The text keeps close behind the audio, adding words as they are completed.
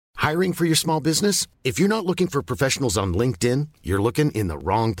Hiring for your small business? If you're not looking for professionals on LinkedIn, you're looking in the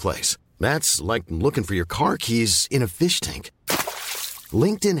wrong place. That's like looking for your car keys in a fish tank.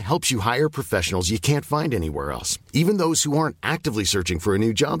 LinkedIn helps you hire professionals you can't find anywhere else, even those who aren't actively searching for a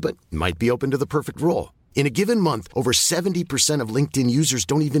new job but might be open to the perfect role. In a given month, over 70% of LinkedIn users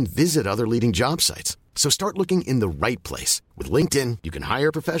don't even visit other leading job sites. So start looking in the right place. With LinkedIn, you can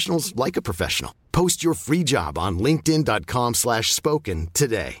hire professionals like a professional. Post your free job on linkedin.com/spoken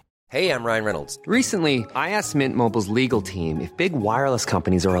today. Hey, I'm Ryan Reynolds. Recently, I asked Mint Mobile's legal team if big wireless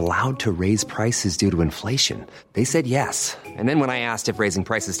companies are allowed to raise prices due to inflation. They said yes. And then when I asked if raising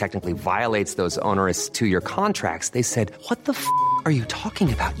prices technically violates those onerous two-year contracts, they said, "What the f*** are you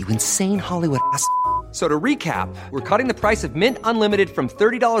talking about, you insane Hollywood ass?" So to recap, we're cutting the price of Mint Unlimited from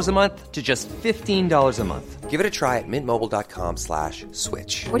 $30 a month to just $15 a month. Give it a try at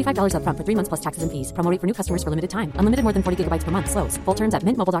mintmobile.com/switch. $45 up front for 3 months plus taxes and fees. Promo rate for new customers for limited time. Unlimited more than 40 gigabytes per month. Slows full terms at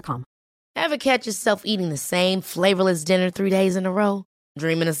mintmobile.com. Ever catch yourself eating the same flavorless dinner 3 days in a row?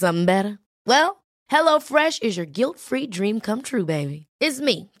 Dreaming of something better? Well, HelloFresh is your guilt-free dream come true, baby. It's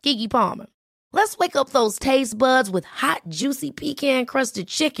me, Keke Palmer. Let's wake up those taste buds with hot, juicy pecan-crusted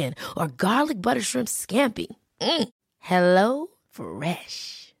chicken or garlic butter shrimp scampi. Hello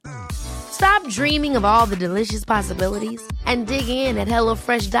Fresh. Stop dreaming of all the delicious possibilities and dig in at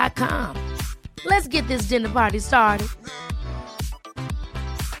HelloFresh.com. Let's get this dinner party started.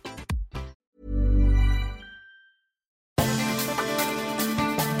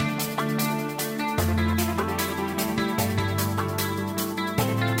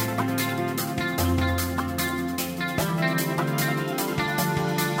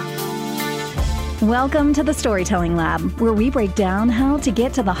 Welcome to the Storytelling Lab, where we break down how to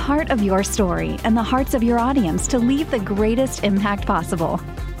get to the heart of your story and the hearts of your audience to leave the greatest impact possible.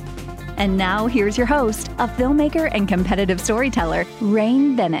 And now here's your host, a filmmaker and competitive storyteller,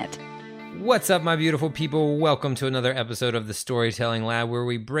 Rain Bennett. What's up, my beautiful people? Welcome to another episode of the Storytelling Lab, where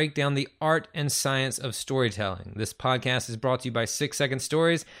we break down the art and science of storytelling. This podcast is brought to you by 6 Second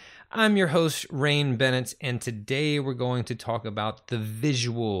Stories. I'm your host, Rain Bennett, and today we're going to talk about the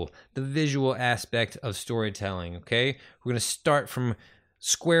visual aspect of storytelling, okay? We're going to start from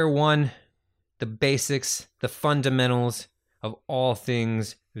square one, the basics, the fundamentals of all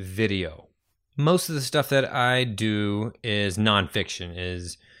things video. Most of the stuff that I do is nonfiction,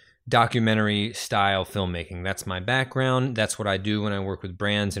 is documentary style filmmaking. That's my background. That's what I do when I work with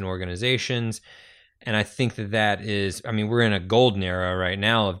brands and organizations. And I think that is, we're in a golden era right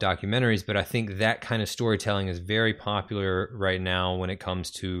now of documentaries, but I think that kind of storytelling is very popular right now when it comes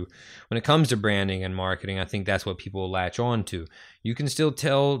to branding and marketing. I think that's what people latch on to. You can still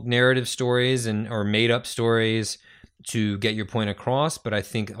tell narrative stories or made up stories to get your point across, but I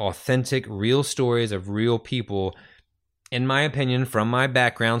think authentic, real stories of real people, in my opinion, from my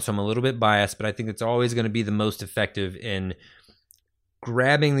background, so I'm a little bit biased, but I think it's always going to be the most effective in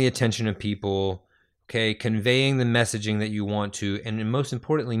grabbing the attention of people, okay, conveying the messaging that you want to, and most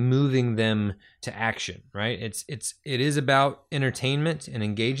importantly, moving them to action, right? It is about entertainment and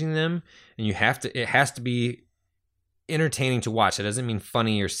engaging them, and it has to be entertaining to watch. That doesn't mean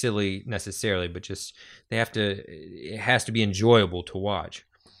funny or silly necessarily, but just it has to be enjoyable to watch.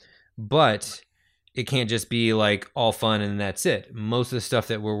 But it can't just be like all fun and that's it. Most of the stuff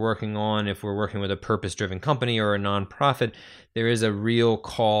that we're working on, if we're working with a purpose-driven company or a nonprofit, there is a real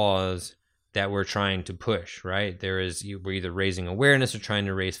cause that we're trying to push, right? We're either raising awareness or trying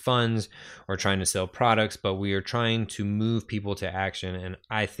to raise funds or trying to sell products, but we are trying to move people to action. And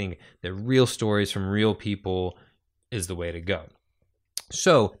I think that real stories from real people is the way to go.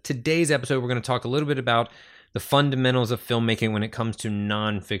 So today's episode, we're going to talk a little bit about the fundamentals of filmmaking when it comes to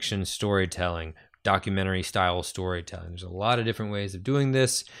nonfiction storytelling, documentary style storytelling. There's a lot of different ways of doing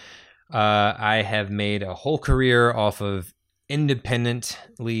this. I have made a whole career off of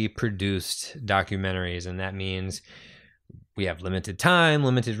independently produced documentaries, and that means we have limited time,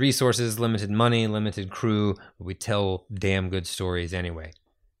 limited resources, limited money, limited crew, but we tell damn good stories anyway.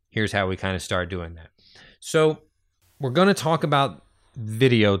 Here's how we kind of start doing that. So we're going to talk about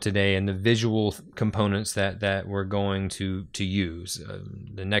video today and the visual components that we're going to use.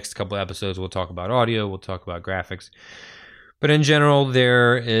 The next couple of episodes we'll talk about audio, we'll talk about graphics, but in general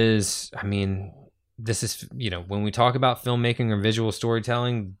there is, this is, when we talk about filmmaking or visual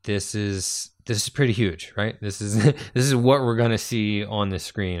storytelling, this is pretty huge, right? This is what we're going to see on the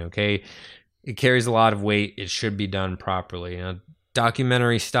screen, okay? It carries a lot of weight. It should be done properly.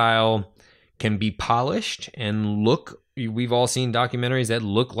 Documentary style can be polished and look. We've all seen documentaries that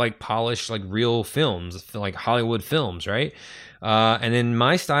look like polished, like real films, like Hollywood films, right? And then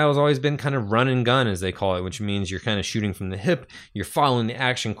my style has always been kind of run and gun, as they call it, which means you're kind of shooting from the hip. You're following the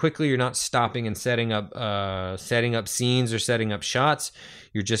action quickly. You're not stopping and setting up scenes or setting up shots.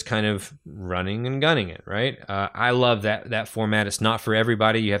 You're just kind of running and gunning it, right? I love that format. It's not for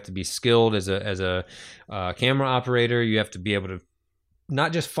everybody. You have to be skilled as a camera operator. You have to be able to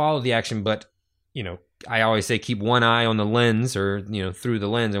not just follow the action, but I always say keep one eye on the lens or, through the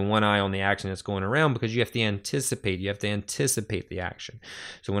lens and one eye on the action that's going around, because you have to anticipate the action.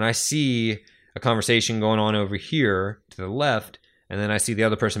 So when I see a conversation going on over here to the left, and then I see the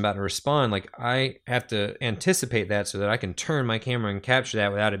other person about to respond, like I have to anticipate that so that I can turn my camera and capture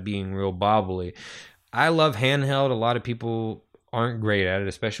that without it being real bobbly. I love handheld. A lot of people aren't great at it,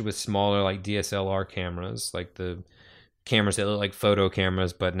 especially with smaller like DSLR cameras, like the cameras that look like photo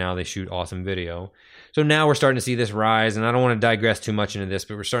cameras, but now they shoot awesome video. So now we're starting to see this rise, and I don't want to digress too much into this,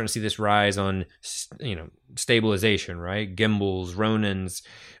 but we're starting to see this rise on, stabilization, right? Gimbals, Ronins,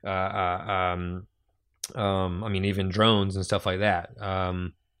 even drones and stuff like that.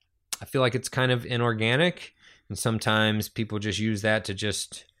 I feel like it's kind of inorganic, and sometimes people just use that to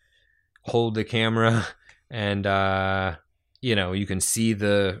just hold the camera, and you can see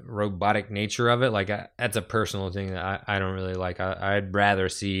the robotic nature of it. Like that's a personal thing that I don't really like. I'd rather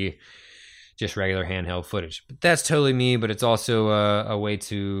see just regular handheld footage. But that's totally me, but it's also a way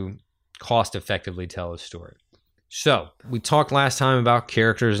to cost effectively tell a story. So we talked last time about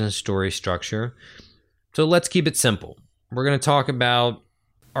characters and story structure. So let's keep it simple. We're going to talk about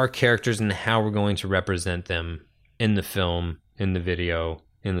our characters and how we're going to represent them in the film, in the video,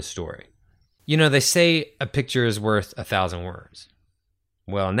 in the story. They say a picture is worth 1,000 words.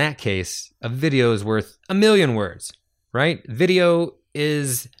 Well, in that case, a video is worth 1,000,000 words, right? Video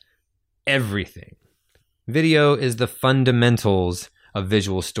is everything. Video is the fundamentals of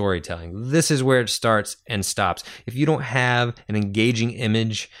visual storytelling. This is where it starts and stops. If you don't have an engaging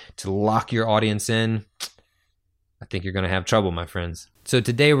image to lock your audience in, I think you're going to have trouble, my friends. So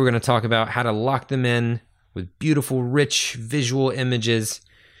today we're going to talk about how to lock them in with beautiful, rich visual images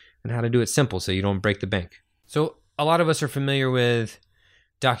and how to do it simple so you don't break the bank. So a lot of us are familiar with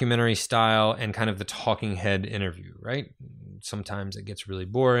documentary style and kind of the talking head interview, right? Sometimes it gets really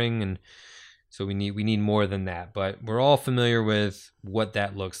boring, and so we need more than that. But we're all familiar with what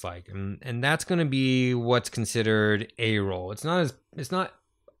that looks like, and that's going to be what's considered A-roll. It's not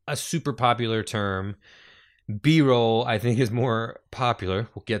a super popular term. B-roll, I think, is more popular.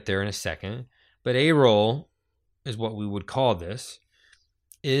 We'll get there in a second. But A-roll is what we would call this,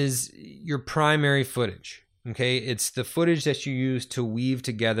 is your primary footage. Okay, it's the footage that you use to weave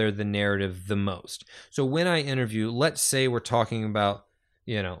together the narrative the most. So when I interview, let's say we're talking about,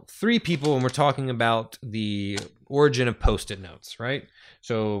 3 people, and we're talking about the origin of Post-it notes, right?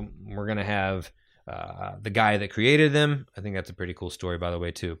 So we're going to have the guy that created them. I think that's a pretty cool story, by the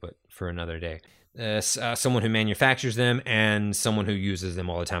way, too, but for another day. Someone who manufactures them and someone who uses them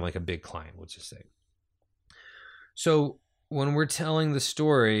all the time, like a big client, let's just say. So when we're telling the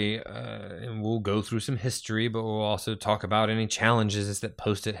story, and we'll go through some history, but we'll also talk about any challenges that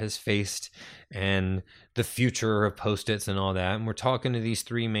Post-it has faced and the future of Post-its and all that. And we're talking to these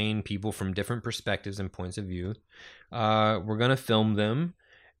 3 main people from different perspectives and points of view. We're going to film them,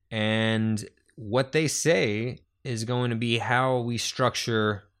 and what they say is going to be how we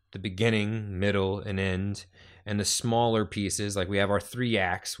structure the beginning, middle, and end, and the smaller pieces. Like we have our 3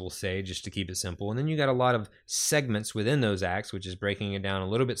 acts, we'll say, just to keep it simple. And then you got a lot of segments within those acts, which is breaking it down a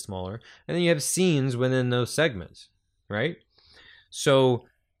little bit smaller. And then you have scenes within those segments, right? So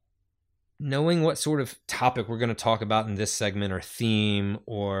knowing what sort of topic we're going to talk about in this segment or theme,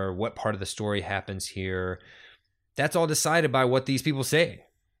 or what part of the story happens here, that's all decided by what these people say.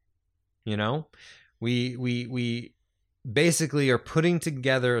 We basically are putting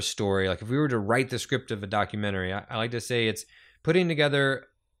together a story. Like if we were to write the script of a documentary, I like to say it's putting together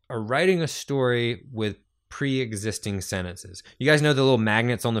or writing a story with pre-existing sentences. You guys know the little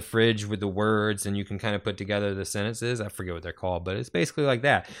magnets on the fridge with the words, and you can kind of put together the sentences. I forget what they're called, but it's basically like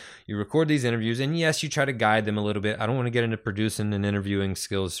that. You record these interviews, and yes, you try to guide them a little bit. I don't want to get into producing and interviewing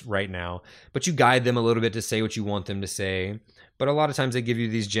skills right now, but you guide them a little bit to say what you want them to say. But a lot of times they give you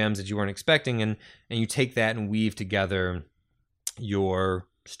these gems that you weren't expecting, and you take that and weave together your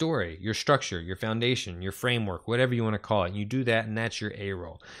story, your structure, your foundation, your framework, whatever you want to call it. And you do that, and that's your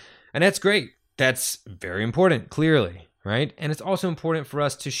A-roll. And that's great. That's very important, clearly, right? And it's also important for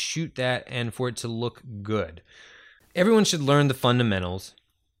us to shoot that and for it to look good. Everyone should learn the fundamentals.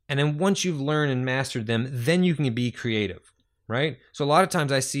 And then once you've learned and mastered them, then you can be creative, right? So a lot of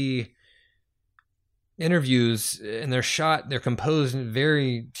times I see interviews, and they're composed in a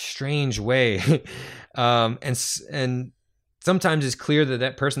very strange way. And sometimes it's clear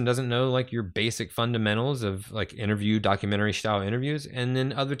that person doesn't know like your basic fundamentals of like interview, documentary style interviews. And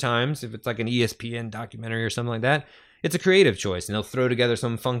then other times, if it's like an ESPN documentary or something like that, it's a creative choice and they'll throw together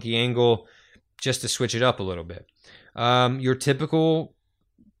some funky angle just to switch it up a little bit. Your typical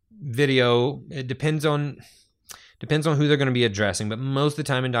video, it depends on who they're going to be addressing, but most of the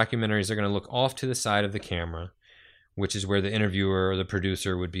time in documentaries, they're going to look off to the side of the camera, which is where the interviewer or the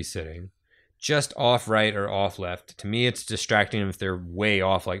producer would be sitting. Just off right or off left. To me, it's distracting them if they're way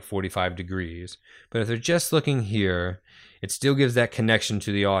off like 45 degrees. But if they're just looking here, it still gives that connection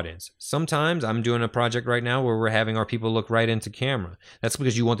to the audience. Sometimes I'm doing a project right now where we're having our people look right into camera. That's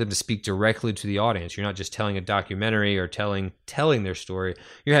because you want them to speak directly to the audience. You're not just telling a documentary or telling their story.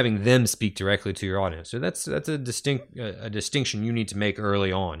 You're having them speak directly to your audience. So that's a distinction you need to make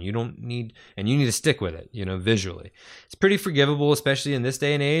early on. You need to stick with it, visually. It's pretty forgivable, especially in this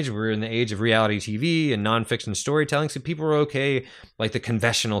day and age. We're in the age of reality TV and nonfiction storytelling, so people are okay, like the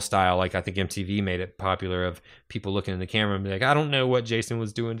conventional style, like I think MTV made it popular, of people looking in the camera and be like, I don't know what Jason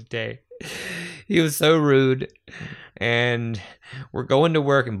was doing today. He was so rude. And we're going to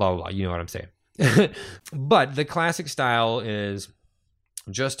work and blah, blah, blah. You know what I'm saying. But the classic style is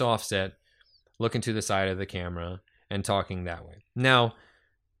just offset, looking to the side of the camera and talking that way. Now,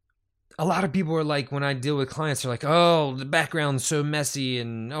 a lot of people are like, when I deal with clients, they're like, oh, the background's so messy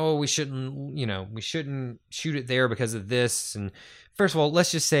and, oh, we shouldn't shoot it there because of this. And first of all,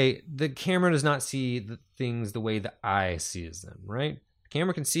 let's just say the camera does not see the things the way the eye sees them, right? The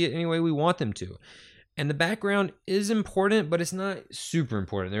camera can see it any way we want them to. And the background is important, but it's not super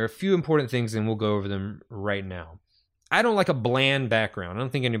important. There are a few important things, and we'll go over them right now. I don't like a bland background. I don't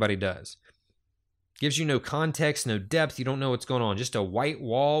think anybody does. Gives you no context, no depth. You don't know what's going on. Just a white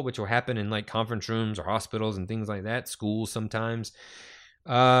wall, which will happen in like conference rooms or hospitals and things like that, schools sometimes.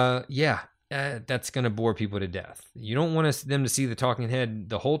 That's going to bore people to death. You don't want them to see the talking head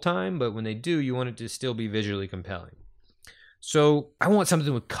the whole time, but when they do, you want it to still be visually compelling. So I want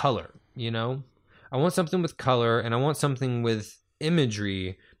something with color, I want something with color, and I want something with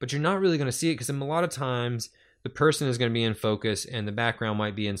imagery, but you're not really going to see it because a lot of times the person is going to be in focus and the background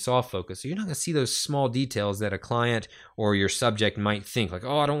might be in soft focus. So you're not going to see those small details that a client or your subject might think, like,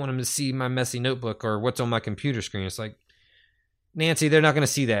 oh, I don't want them to see my messy notebook or what's on my computer screen. It's like, Nancy, they're not going to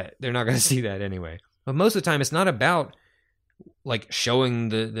see that. They're not going to see that anyway. But most of the time, it's not about like showing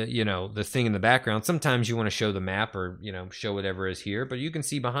the thing in the background. Sometimes you want to show the map or, show whatever is here, but you can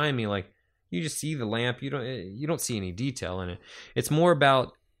see behind me, like, you just see the lamp. You don't see any detail in it. It's more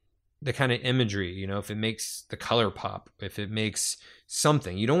about the kind of imagery, if it makes the color pop, if it makes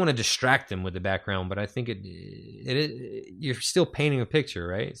something. You don't want to distract them with the background, but I think you're still painting a picture,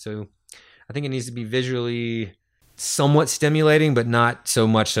 right? So I think it needs to be visually somewhat stimulating, but not so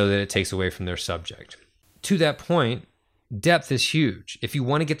much so that it takes away from their subject. To that point, depth is huge. If you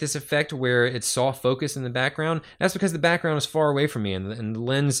want to get this effect where it's soft focus in the background, that's because the background is far away from me and the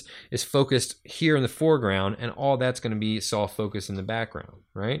lens is focused here in the foreground, and all that's going to be soft focus in the background,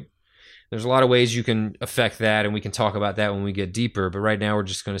 right? There's a lot of ways you can affect that, and we can talk about that when we get deeper, but right now we're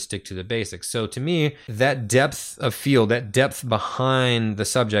just going to stick to the basics. So to me, that depth of field, that depth behind the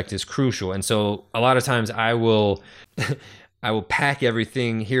subject is crucial. And so a lot of times I will pack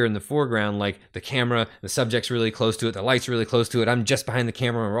everything here in the foreground, like the camera, the subject's really close to it, the light's really close to it, I'm just behind the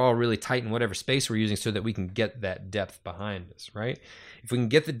camera, and we're all really tight in whatever space we're using so that we can get that depth behind us, right? If we can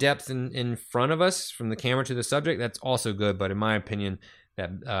get the depth in front of us from the camera to the subject, that's also good, but in my opinion,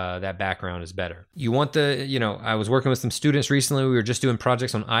 that background is better. You want I was working with some students recently. We were just doing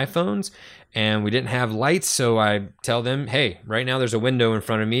projects on iPhones and we didn't have lights. So I tell them, hey, right now there's a window in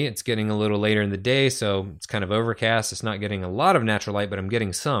front of me. It's getting a little later in the day, so it's kind of overcast. It's not getting a lot of natural light, but I'm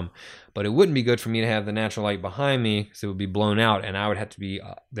getting some. But it wouldn't be good for me to have the natural light behind me because it would be blown out, and there'd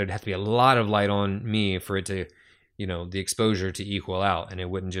have to be a lot of light on me for it to, the exposure to equal out, and it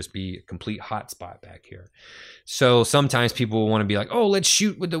wouldn't just be a complete hot spot back here. So sometimes people will want to be like, oh, let's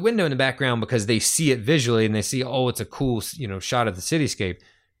shoot with the window in the background because they see it visually and they see, oh, it's a cool, shot of the cityscape.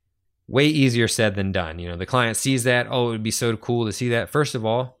 Way easier said than done. The client sees that, oh, it would be so cool to see that. First of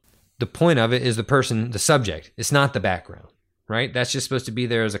all, the point of it is the subject. It's not the background, right? That's just supposed to be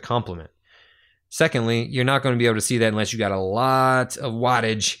there as a compliment. Secondly, you're not going to be able to see that unless you got a lot of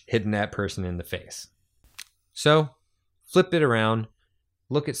wattage hitting that person in the face. So flip it around,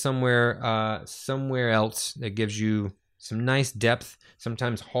 look at somewhere else that gives you some nice depth,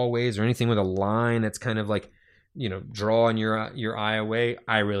 sometimes hallways or anything with a line that's kind of like, drawing your eye away.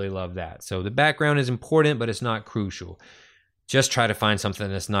 I really love that. So the background is important, but it's not crucial. Just try to find something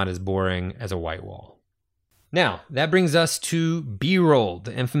that's not as boring as a white wall. Now, that brings us to B-roll,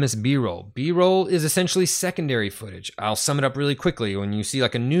 the infamous B-roll. B-roll is essentially secondary footage. I'll sum it up really quickly. When you see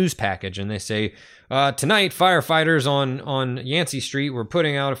like a news package and they say, tonight, firefighters on Yancey Street were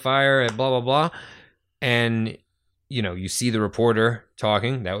putting out a fire at blah, blah, blah. And, you see the reporter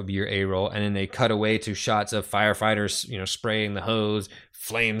talking. That would be your A-roll. And then they cut away to shots of firefighters, spraying the hose,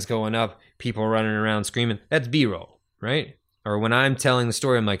 flames going up, people running around screaming. That's B-roll, right? Or when I'm telling the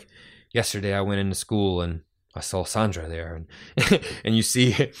story, I'm like, yesterday I went into school and I saw Sandra there, and and you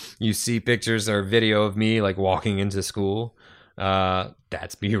see pictures or video of me like walking into school.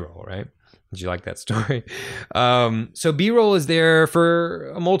 That's B-roll, right? Did you like that story? So B-roll is there for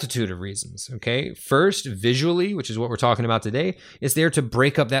a multitude of reasons. Okay, first, visually, which is what we're talking about today, it's there to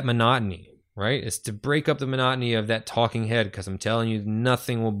break up that monotony. Right? It's to break up the monotony of that talking head, because I'm telling you,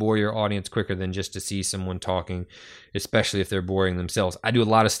 nothing will bore your audience quicker than just to see someone talking, especially if they're boring themselves. I do a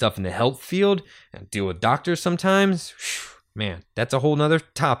lot of stuff in the health field and deal with doctors sometimes. Man, that's a whole nother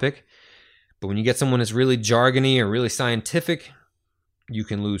topic. But when you get someone that's really jargony or really scientific, you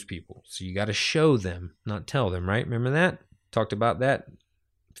can lose people. So you got to show them, not tell them, right? Remember that? Talked about that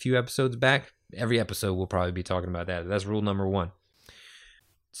a few episodes back. Every episode we'll probably be talking about that. That's rule number 1.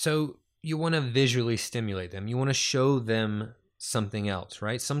 So you want to visually stimulate them. You want to show them something else,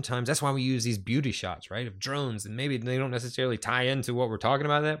 right? Sometimes that's why we use these beauty shots, right? Of drones, and maybe they don't necessarily tie into what we're talking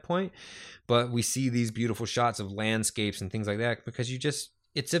about at that point, but we see these beautiful shots of landscapes and things like that because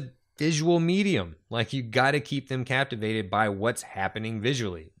it's a visual medium. Like, you got to keep them captivated by what's happening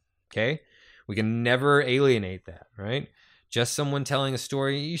visually, okay? We can never alienate that, right? Just someone telling a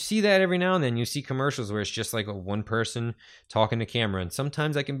story. You see that every now and then. You see commercials where it's just like a one person talking to camera. And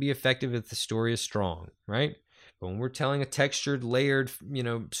sometimes that can be effective if the story is strong, right? But when we're telling a textured, layered,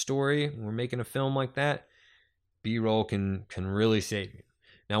 story, when we're making a film like that, B-roll can really save you.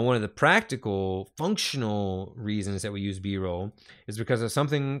 Now, one of the practical, functional reasons that we use B-roll is because of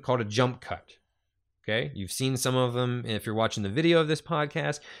something called a jump cut. Okay, you've seen some of them if you're watching the video of this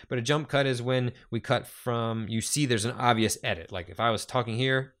podcast, but a jump cut is when we cut from, you see there's an obvious edit. Like if I was talking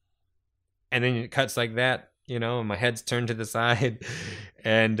here and then it cuts like that, and my head's turned to the side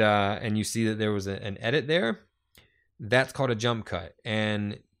and you see that there was an edit there, that's called a jump cut.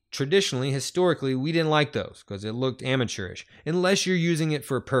 And traditionally, historically, we didn't like those because it looked amateurish, unless you're using it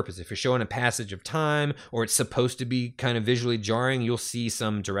for a purpose. If you're showing a passage of time or it's supposed to be kind of visually jarring, you'll see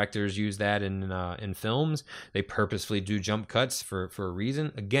some directors use that in films. They purposefully do jump cuts for a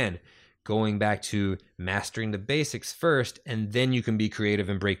reason. Again, going back to mastering the basics first, and then you can be creative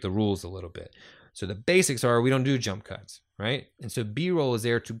and break the rules a little bit. So the basics are we don't do jump cuts, right? And so B-roll is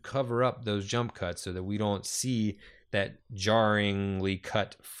there to cover up those jump cuts so that we don't see that jarringly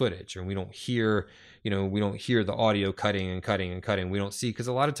cut footage, or we don't hear the audio cutting and cutting and cutting. We don't see, because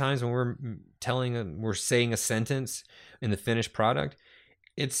a lot of times when we're saying a sentence in the finished product,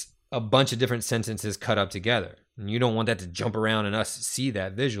 it's a bunch of different sentences cut up together, and you don't want that to jump around and us see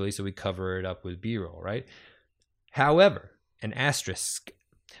that visually, so we cover it up with B-roll, right? However, an asterisk.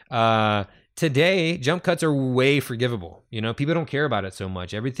 Today, jump cuts are way forgivable. People don't care about it so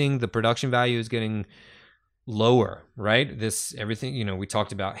much. The production value is getting lower, right? Everything, we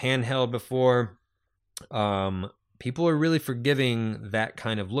talked about handheld before. People are really forgiving that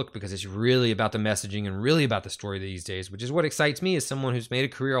kind of look because it's really about the messaging and really about the story these days, which is what excites me as someone who's made a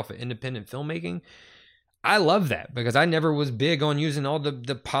career off of independent filmmaking. I love that because I never was big on using all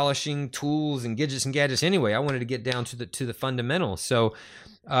the polishing tools and gadgets anyway. I wanted to get down to the fundamentals. So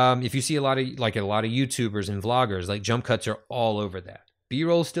if you see a lot of YouTubers and vloggers, like jump cuts are all over that.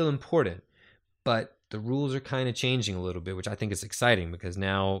 B-roll is still important, but the rules are kind of changing a little bit, which I think is exciting because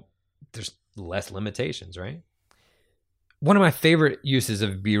now there's less limitations, right? One of my favorite uses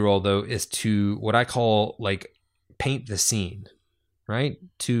of B-roll, though, is to what I call paint the scene, right?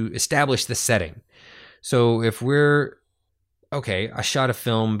 To establish the setting. So if I shot a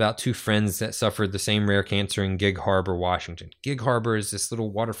film about 2 friends that suffered the same rare cancer in Gig Harbor, Washington. Gig Harbor is this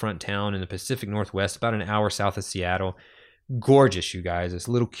little waterfront town in the Pacific Northwest, about an hour south of Seattle. Gorgeous, you guys. It's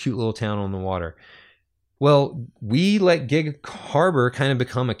a cute little town on the water. Well, we let Gig Harbor kind of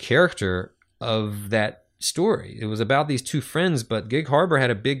become a character of that story. It was about these 2 friends, but Gig Harbor had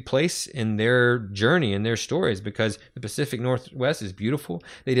a big place in their journey and their stories because the Pacific Northwest is beautiful.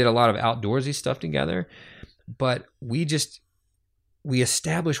 They did a lot of outdoorsy stuff together, but we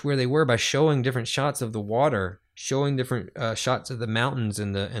established where they were by showing different shots of the water, showing different shots of the mountains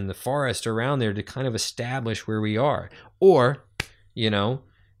and the forest around there to kind of establish where we are. Or, to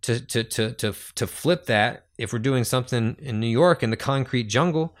flip that, if we're doing something in New York in the concrete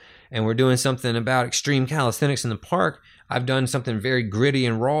jungle and we're doing something about extreme calisthenics in the park, I've done something very gritty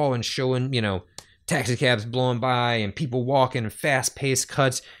and raw and showing, taxi cabs blowing by and people walking and fast-paced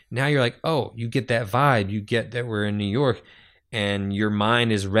cuts. Now you're like, oh, you get that vibe. You get that we're in New York, and your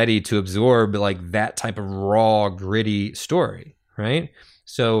mind is ready to absorb like that type of raw, gritty story, right?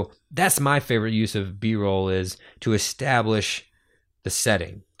 So that's my favorite use of B-roll, is to establish the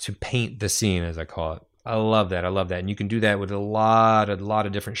setting, to paint the scene, as I call it. I love that. And you can do that with a lot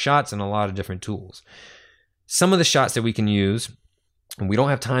of different shots and a lot of different tools. Some of the shots that we can use, and we don't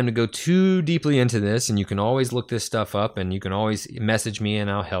have time to go too deeply into this, and you can always look this stuff up, and you can always message me and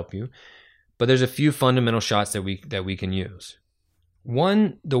I'll help you. But there's a few fundamental shots that we can use.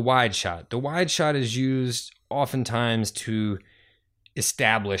 One, the wide shot. The wide shot is used oftentimes to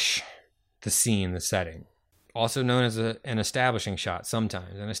establish the scene, the setting. Also known as an establishing shot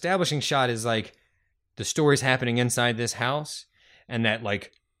sometimes. An establishing shot is like the story's happening inside this house, and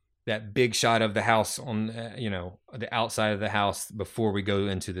that big shot of the house on, the outside of the house before we go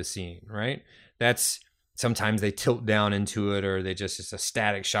into the scene, right? That's, sometimes they tilt down into it, or it's a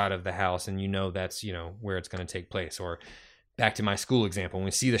static shot of the house, and that's, where it's going to take place. Or back to my school example, when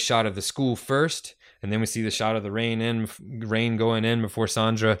we see the shot of the school first, and then we see the shot of the rain going in before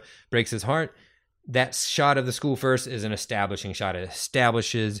Sandra breaks his heart, that shot of the school first is an establishing shot. It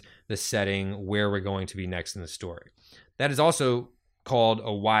establishes the setting, where we're going to be next in the story. That is also called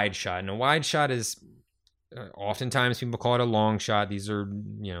a wide shot. And a wide shot is, oftentimes people call it a long shot. These are,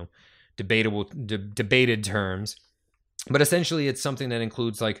 debated terms. But essentially it's something that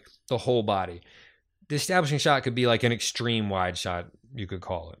includes like the whole body. The establishing shot could be like an extreme wide shot, you could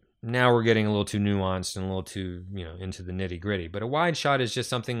call it. Now we're getting a little too nuanced and a little too, into the nitty gritty. But a wide shot is just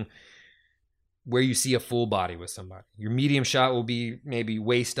something where you see a full body with somebody. Your medium shot will be maybe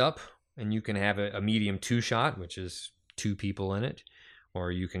waist up, and you can have a medium 2 shot, which is 2 people in it.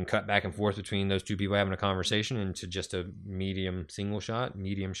 Or you can cut back and forth between those 2 people having a conversation into just a medium single shot,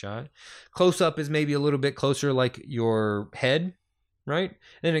 medium shot. Close up is maybe a little bit closer, like your head, right?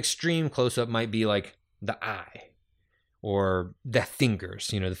 And an extreme close up might be like the eye, or the fingers,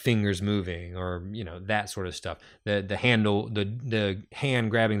 the fingers moving, or, that sort of stuff. The handle, the hand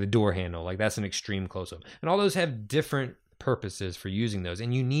grabbing the door handle, like that's an extreme close up. And all those have different purposes for using those,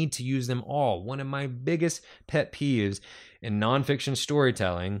 and you need to use them all. One of my biggest pet peeves in nonfiction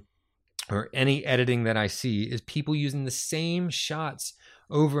storytelling, or any editing that I see, is people using the same shots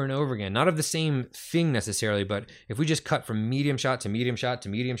over and over again. Not of the same thing necessarily, but if we just cut from medium shot to medium shot to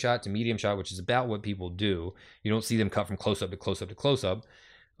medium shot to medium shot, which is about what people do, you don't see them cut from close up to close up to close up.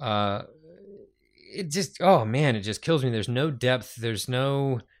 It just, oh man, it just kills me. There's no depth. There's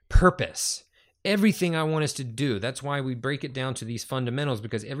no purpose. Everything I want us to do. That's why we break it down to these fundamentals,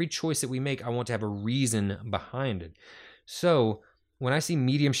 because every choice that we make, I want to have a reason behind it. So when I see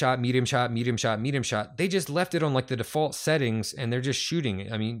medium shot, medium shot, medium shot, medium shot, they just left it on like the default settings, and they're just shooting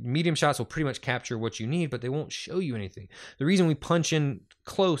it. I mean, medium shots will pretty much capture what you need, but they won't show you anything. The reason we punch in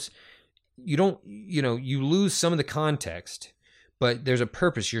close, you lose some of the context, but there's a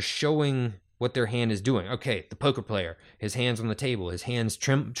purpose. You're showing what their hand is doing. Okay, the poker player, his hands on the table, his hands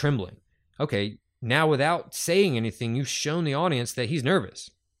trembling. Okay, now without saying anything, you've shown the audience that he's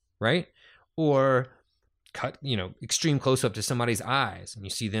nervous, right? Or cut, extreme close up to somebody's eyes, and you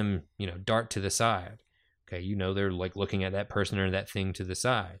see them, dart to the side. Okay, they're like looking at that person or that thing to the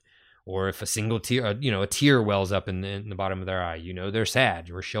side. Or if a single tear, a tear wells up in the bottom of their eye, they're sad.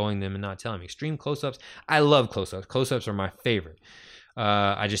 We're showing them and not telling them. Extreme close-ups. I love close-ups. Close-ups are my favorite.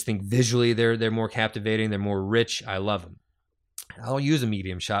 I just think visually they're more captivating. They're more rich. I love them. I'll use a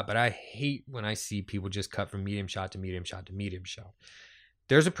medium shot, but I hate when I see people just cut from medium shot to medium shot to medium shot.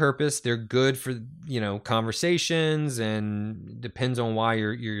 There's a purpose. They're good for, conversations, and depends on why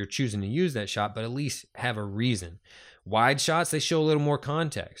you're choosing to use that shot, but at least have a reason. Wide shots, they show a little more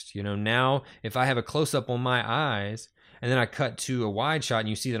context. Now if I have a close up on my eyes, and then I cut to a wide shot and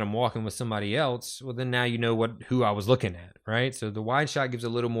you see that I'm walking with somebody else, well, then now you know who I was looking at, right? So the wide shot gives a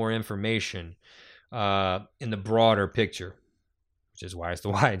little more information in the broader picture, which is why it's the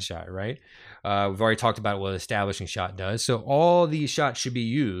wide shot, right? We've already talked about what establishing shot does. So all these shots should be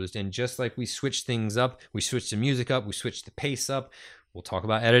used. And just like we switch things up, we switch the music up, we switch the pace up. We'll talk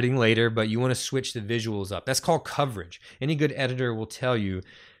about editing later, but you want to switch the visuals up. That's called coverage. Any good editor will tell you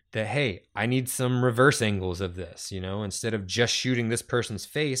that, hey, I need some reverse angles of this. Instead of just shooting this person's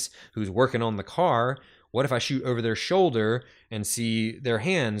face who's working on the car, what if I shoot over their shoulder and see their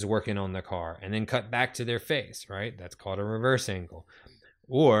hands working on the car, and then cut back to their face, right? That's called a reverse angle.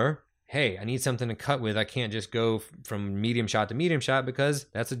 Or, hey, I need something to cut with. I can't just go from medium shot to medium shot because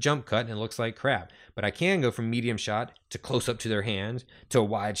that's a jump cut and it looks like crap. But I can go from medium shot to close up to their hands, to a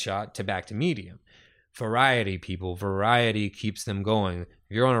wide shot, to back to medium. Variety, people. Variety keeps them going.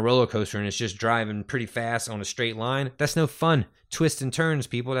 If you're on a roller coaster and it's just driving pretty fast on a straight line, that's no fun. Twists and turns,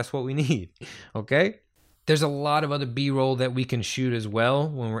 people. That's what we need. Okay? There's a lot of other B-roll that we can shoot as well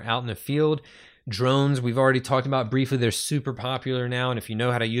when we're out in the field. Drones, we've already talked about briefly. They're super popular now, and if you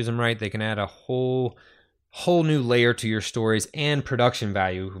know how to use them right, they can add a whole new layer to your stories and production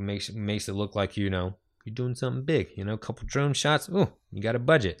value. Makes it look like, you're doing something big. A couple drone shots. Oh, you got a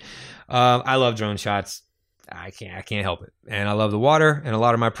budget. I love drone shots. I can't help it. And I love the water, and a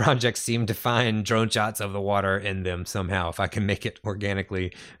lot of my projects seem to find drone shots of the water in them somehow, if I can make it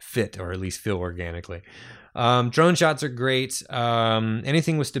organically fit, or at least feel organically. Drone shots are great.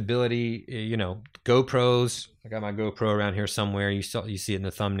 Anything with stability, GoPros. I got my GoPro around here somewhere. You see it in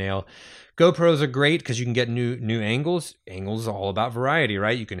the thumbnail. GoPros are great because you can get new angles. Angles are all about variety,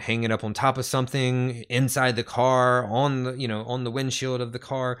 right? You can hang it up on top of something, inside the car, on the windshield of the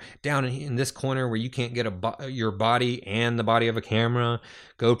car, down in this corner where you can't get your body and the body of a camera.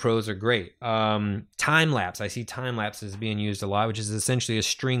 GoPros are great. Time lapse. I see time lapses being used a lot, which is essentially a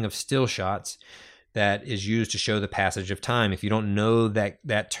string of still shots that is used to show the passage of time. If you don't know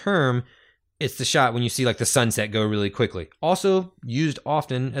that term, it's the shot when you see like the sunset go really quickly. Also used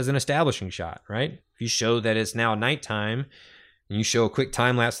often as an establishing shot, right? If you show that it's now nighttime and you show a quick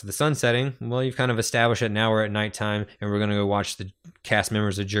time lapse of the sun setting, well, you've kind of established that now we're at nighttime and we're going to go watch the cast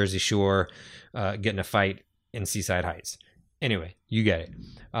members of Jersey Shore get in a fight in Seaside Heights. Anyway, you get it.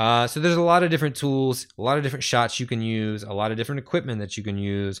 So there's a lot of different tools, a lot of different shots you can use, a lot of different equipment that you can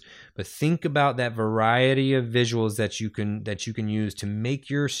use. But think about that variety of visuals that you can use to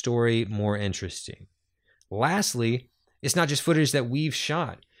make your story more interesting. Lastly, it's not just footage that we've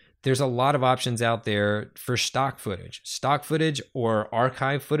shot. There's a lot of options out there for stock footage. Stock footage or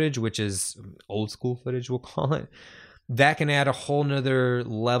archive footage, which is old school footage, we'll call it. That can add a whole nother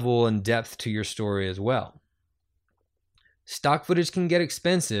level and depth to your story as well. Stock footage can get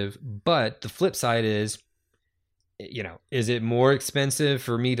expensive, but the flip side is, is it more expensive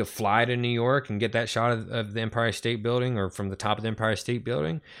for me to fly to New York and get that shot of the Empire State Building or from the top of the Empire State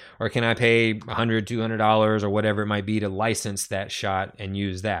Building? Or can I pay $100, $200 or whatever it might be to license that shot and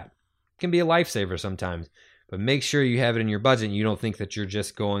use that? It can be a lifesaver sometimes, but make sure you have it in your budget and you don't think that you're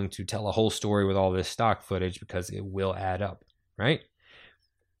just going to tell a whole story with all this stock footage, because it will add up, right?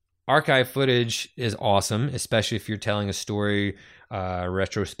 Archive footage is awesome, especially if you're telling a story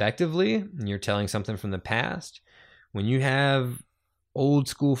retrospectively and you're telling something from the past. When you have old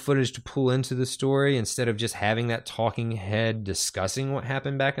school footage to pull into the story instead of just having that talking head discussing what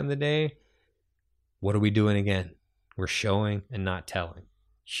happened back in the day, what are we doing again? We're showing and not telling.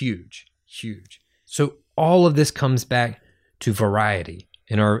 Huge. So all of this comes back to variety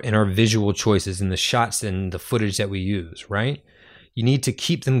in our visual choices and the shots and the footage that we use, right? You need to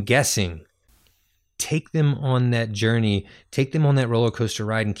keep them guessing. Take them on that journey, take them on that roller coaster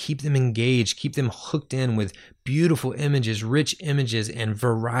ride, and keep them engaged, keep them hooked in with beautiful images, rich images, and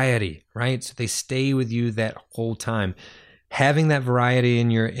variety, right? So they stay with you that whole time. Having that variety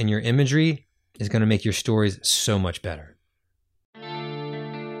in your imagery is going to make your stories so much better.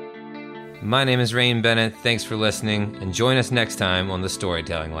 My name is Rain Bennett. Thanks for listening, and join us next time on the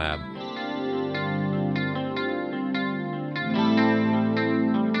Storytelling Lab.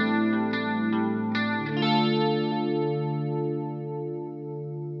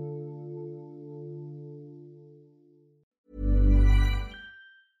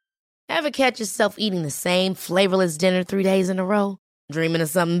 Ever catch yourself eating the same flavorless dinner 3 days in a row? Dreaming of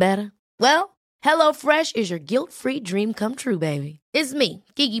something better? Well, HelloFresh is your guilt-free dream come true, baby. It's me,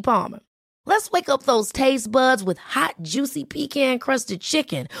 Keke Palmer. Let's wake up those taste buds with hot, juicy pecan-crusted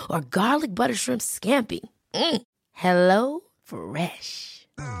chicken or garlic butter shrimp scampi. Hello Fresh.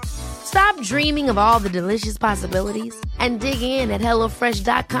 Stop dreaming of all the delicious possibilities and dig in at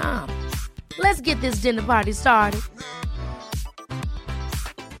HelloFresh.com. Let's get this dinner party started.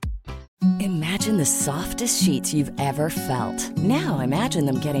 Imagine the softest sheets you've ever felt. Now imagine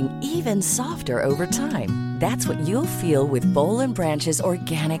them getting even softer over time. That's what you'll feel with Boll & Branch's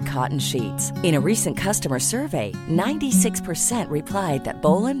organic cotton sheets. In a recent customer survey, 96% replied that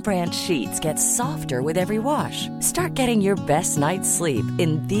Boll & Branch sheets get softer with every wash. Start getting your best night's sleep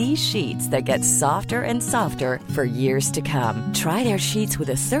in these sheets that get softer and softer for years to come. Try their sheets with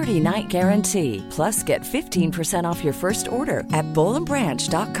a 30-night guarantee. Plus, get 15% off your first order at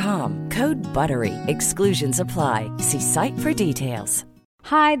bollandbranch.com. Code BUTTERY. Exclusions apply. See site for details.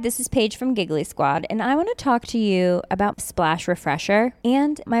 Hi, this is Paige from Giggly Squad, and I want to talk to you about Splash Refresher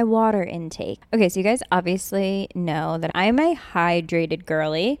and my water intake. Okay, so you guys obviously know that I'm a hydrated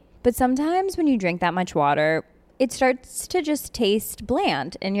girly, but sometimes when you drink that much water, it starts to just taste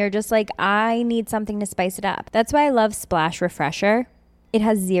bland. And you're just like, I need something to spice it up. That's why I love Splash Refresher. It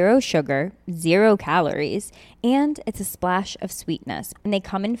has 0 sugar, 0 calories, and it's a splash of sweetness. And they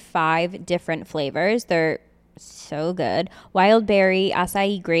come in 5 different flavors. They're so good. Wild berry,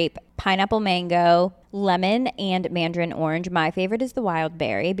 acai grape, pineapple mango, lemon, and mandarin orange. My favorite is the wild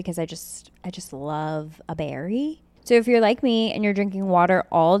berry because I just love a berry. So if you're like me and you're drinking water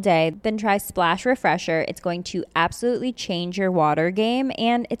all day, then try Splash Refresher. It's going to absolutely change your water game,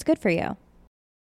 and it's good for you.